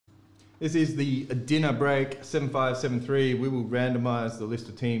This is the dinner break, 7573. We will randomise the list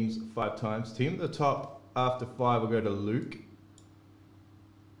of teams 5 times. Team at the top after 5 will go to Luke.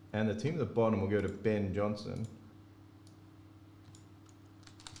 And the team at the bottom will go to Ben Johnson.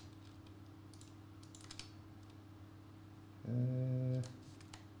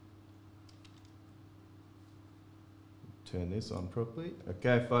 Turn this on properly.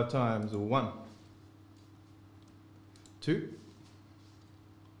 Okay, 5 times. 1, 2,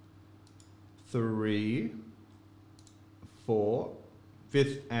 3, 4,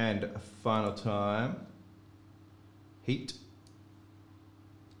 5th and final time. Heat.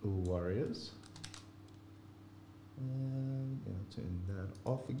 Warriors. And I'll turn that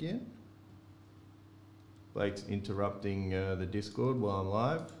off again. Blake's interrupting the Discord while I'm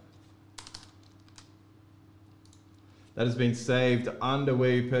live. That has been saved under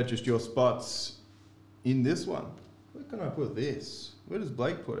where you purchased your spots in this one. Where can I put this? Where does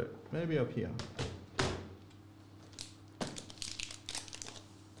Blake put it? Maybe up here.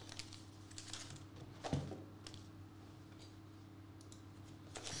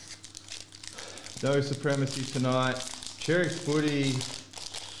 No supremacy tonight. Cherry footy.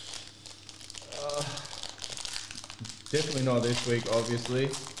 Definitely not this week, obviously.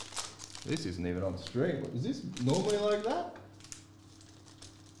 This isn't even on stream. Is this normally like that?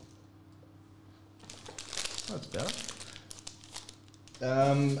 That's better.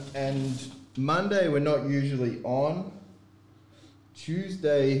 And Monday we're not usually on.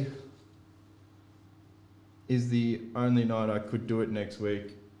 Tuesday is the only night I could do it next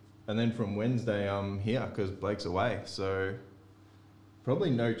week. And then from Wednesday I'm here because Blake's away. So probably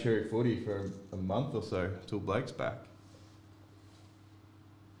no cherry footy for a month or so till Blake's back.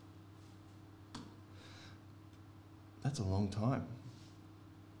 That's a long time.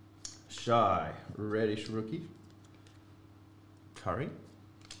 Shy, reddish rookie. Curry.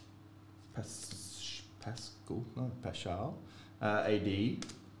 Pascal, no, Paschal. AD.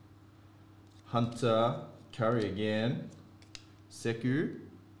 Hunter, Curry again. Sekou.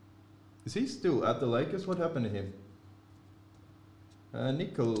 Is he still at the Lakers? What happened to him?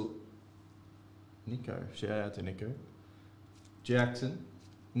 Nico, shout out to Nico. Jackson.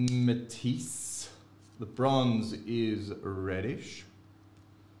 Matisse. The bronze is reddish.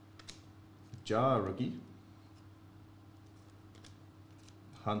 Jar rookie.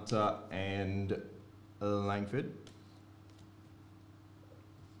 Hunter and Langford.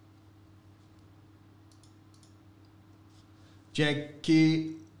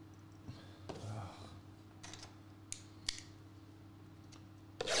 Jackie.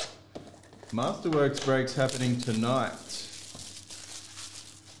 Masterworks breaks happening tonight.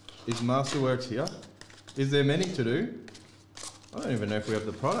 Is Masterworks here? Is there many to do? I don't even know if we have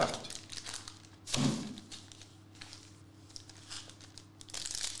the product.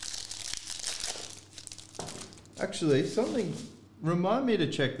 Actually, remind me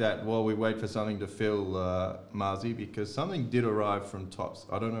to check that while we wait for something to fill, Marzi, because something did arrive from Tops.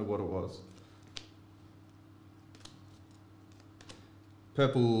 I don't know what it was.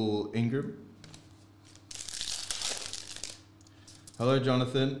 Purple Ingram. Hello,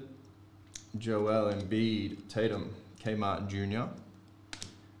 Jonathan. Joel Embiid, Tatum, K. Martin Jr.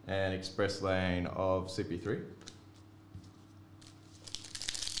 and Express Lane of CP3.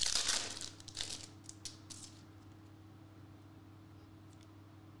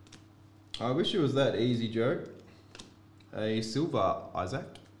 I wish it was that easy, Joe. A silver Isaac.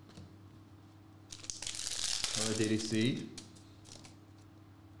 Hello, DDC.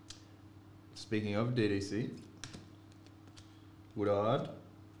 Speaking of DDC, Woodard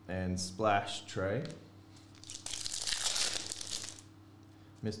and Splash Tray.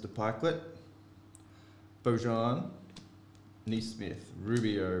 Mr. Pikelet. Bojan. Neesmith.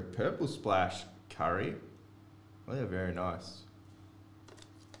 Rubio. Purple Splash Curry. Oh, they're very nice.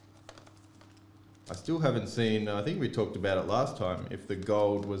 I still haven't seen, I think we talked about it last time, if the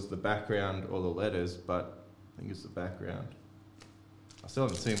gold was the background or the letters, but I think it's the background. I still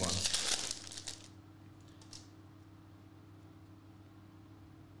haven't seen one.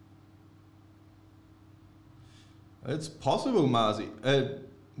 It's possible, Marzi.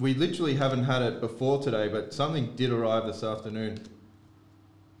 We literally haven't had it before today, but something did arrive this afternoon.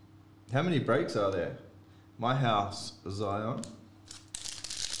 How many breaks are there? My house, Zion.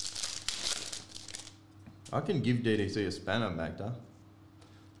 I can give DDC a spanner, Magda.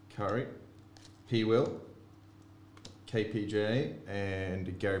 Curry, P-Will, KPJ,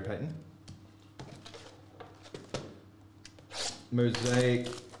 and Gary Payton. Mosaic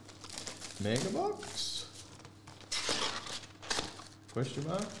Megabox? Question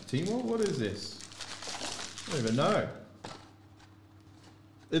mark? Timor? What is this? I don't even know.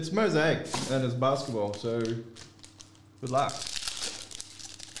 It's mosaic and it's basketball, so good luck.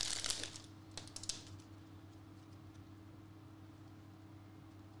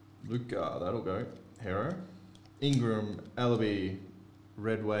 Luka, that'll go. Hero. Ingram, Alabi,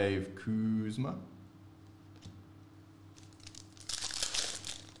 Red Wave, Kuzma.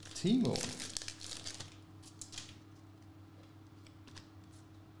 Timor.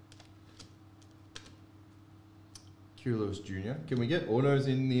 Lewis Jr. Can we get autos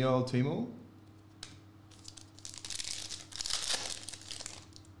in the old Timor?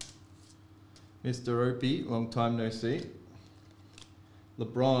 Mr. Opie, long time no see.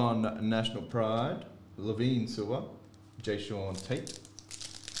 LeBron, National Pride. Levine Silver. Jay Sean Tate.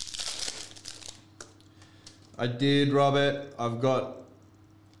 I did, Robert. I've got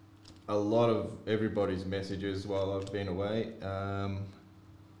a lot of everybody's messages while I've been away.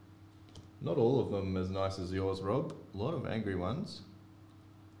 Not all of them as nice as yours, Rob. A lot of angry ones.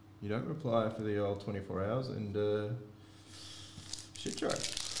 You don't reply for the old 24 hours and shit show.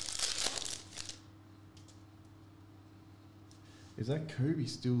 Is that Kobe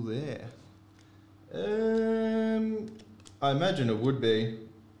still there? I imagine it would be.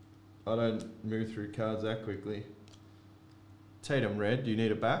 I don't move through cards that quickly. Tatum Red, do you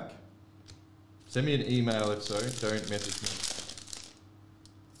need it back? Send me an email if so, don't message me.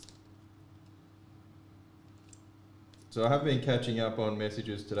 So I have been catching up on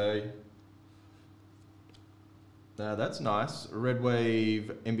messages today. Now that's nice. Red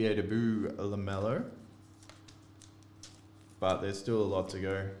Wave, NBA debut, LaMelo. But there's still a lot to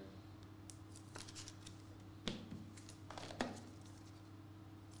go.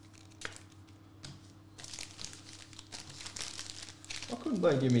 Why couldn't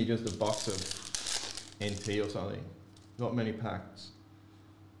they give me just a box of NT or something? Not many packs.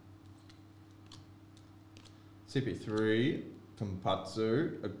 CP3,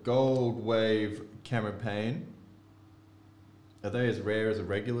 Tompatsu, a Gold Wave Cameron Payne. Are they as rare as a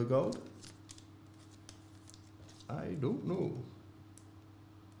regular gold? I don't know.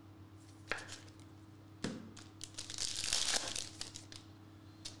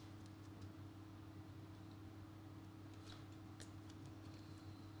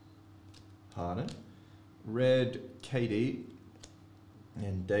 Harden. Red KD.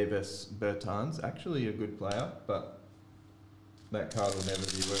 And Davis Bertans, actually a good player, but that card will never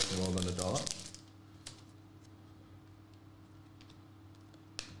be worth more than $1.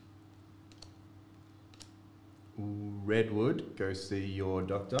 Redwood, go see your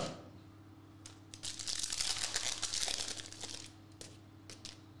doctor.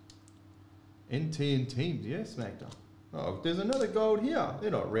 NT and teams, yes, Magda. Oh, there's another gold here.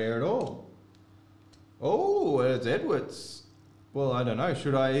 They're not rare at all. Oh, it's Edwards. Well, I don't know.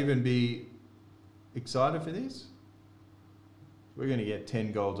 Should I even be excited for this? We're going to get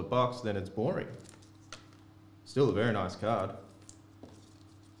 10 golds a box, then it's boring. Still a very nice card.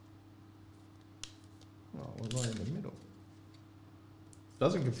 Oh, we're right in the middle.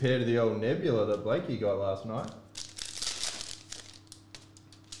 Doesn't compare to the old Nebula that Blakey got last night.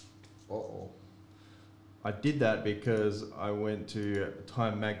 Uh-oh. I did that because I went to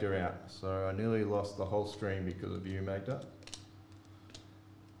time Magda out, so I nearly lost the whole stream because of you, Magda.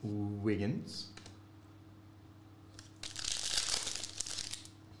 Wiggins.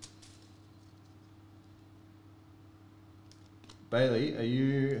 Bailey, are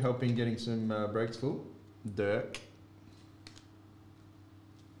you helping getting some breaks full? Dirk.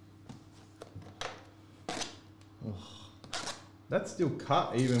 Oh, that's still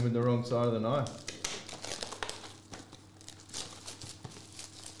cut even with the wrong side of the knife.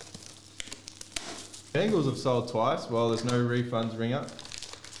 Bengals have sold twice. Well, there's no refunds ring up.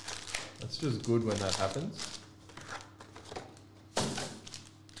 That's just good when that happens.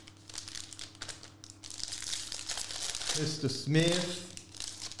 Mr. Smith.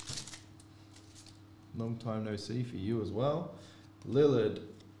 Long time no see for you as well. Lillard,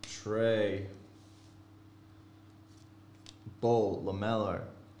 Trey, Ball, LaMelo,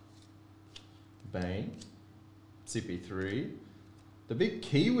 Bane, CP3, the big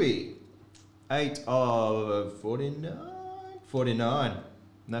Kiwi, 8 of 49, 49,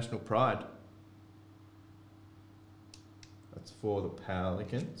 National Pride. That's for the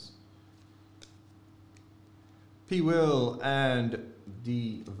Pelicans. P. Will and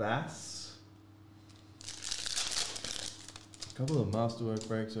D. Vass. A couple of Masterwork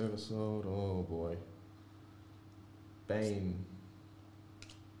breaks oversold. Oh boy. Bane.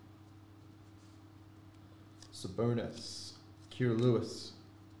 Sabonis. Kira Lewis.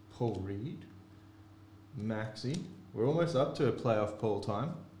 Paul Reed. Maxi. We're almost up to a playoff poll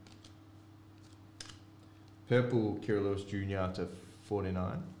time. Purple Kira Lewis Jr. to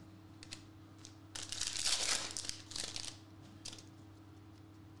 49.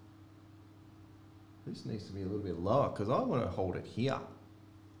 This needs to be a little bit lower because I want to hold it here.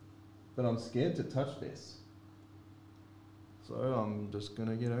 But I'm scared to touch this. So I'm just going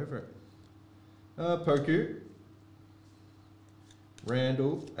to get over it. Poku.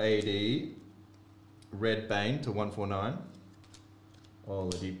 Randall, AD. Red Bane to 149.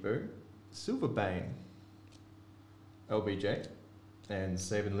 Oladipo. Silver Bane. LBJ. And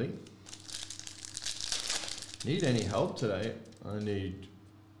Saban Lee. Need any help today? I need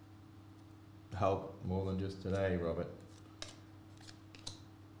help more than just today, Robert.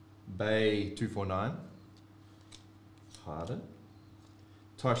 Bay 249. Harden.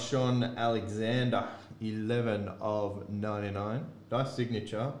 Tyshawn Alexander 11 of 99. Nice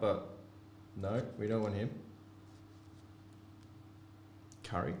signature, but no, we don't want him.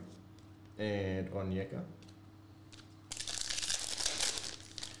 Curry and Onyeka.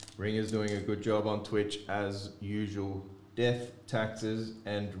 Ringer's doing a good job on Twitch as usual. Death, Taxes,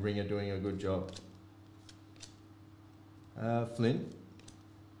 and Ringer doing a good job. Flynn.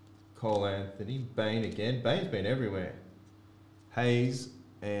 Cole Anthony. Bane again. Bane's been everywhere. Hayes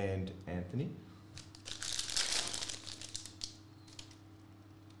and Anthony.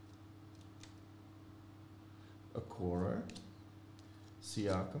 Okoro.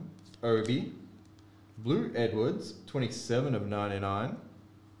 Siakam. Obi. Blue Edwards. 27 of 99.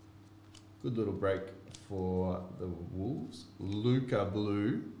 Good little break for the Wolves. Luca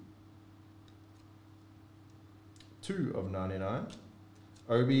Blue. 2 of 99.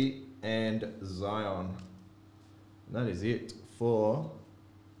 Obi and Zion. And that is it for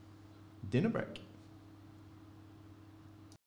dinner break.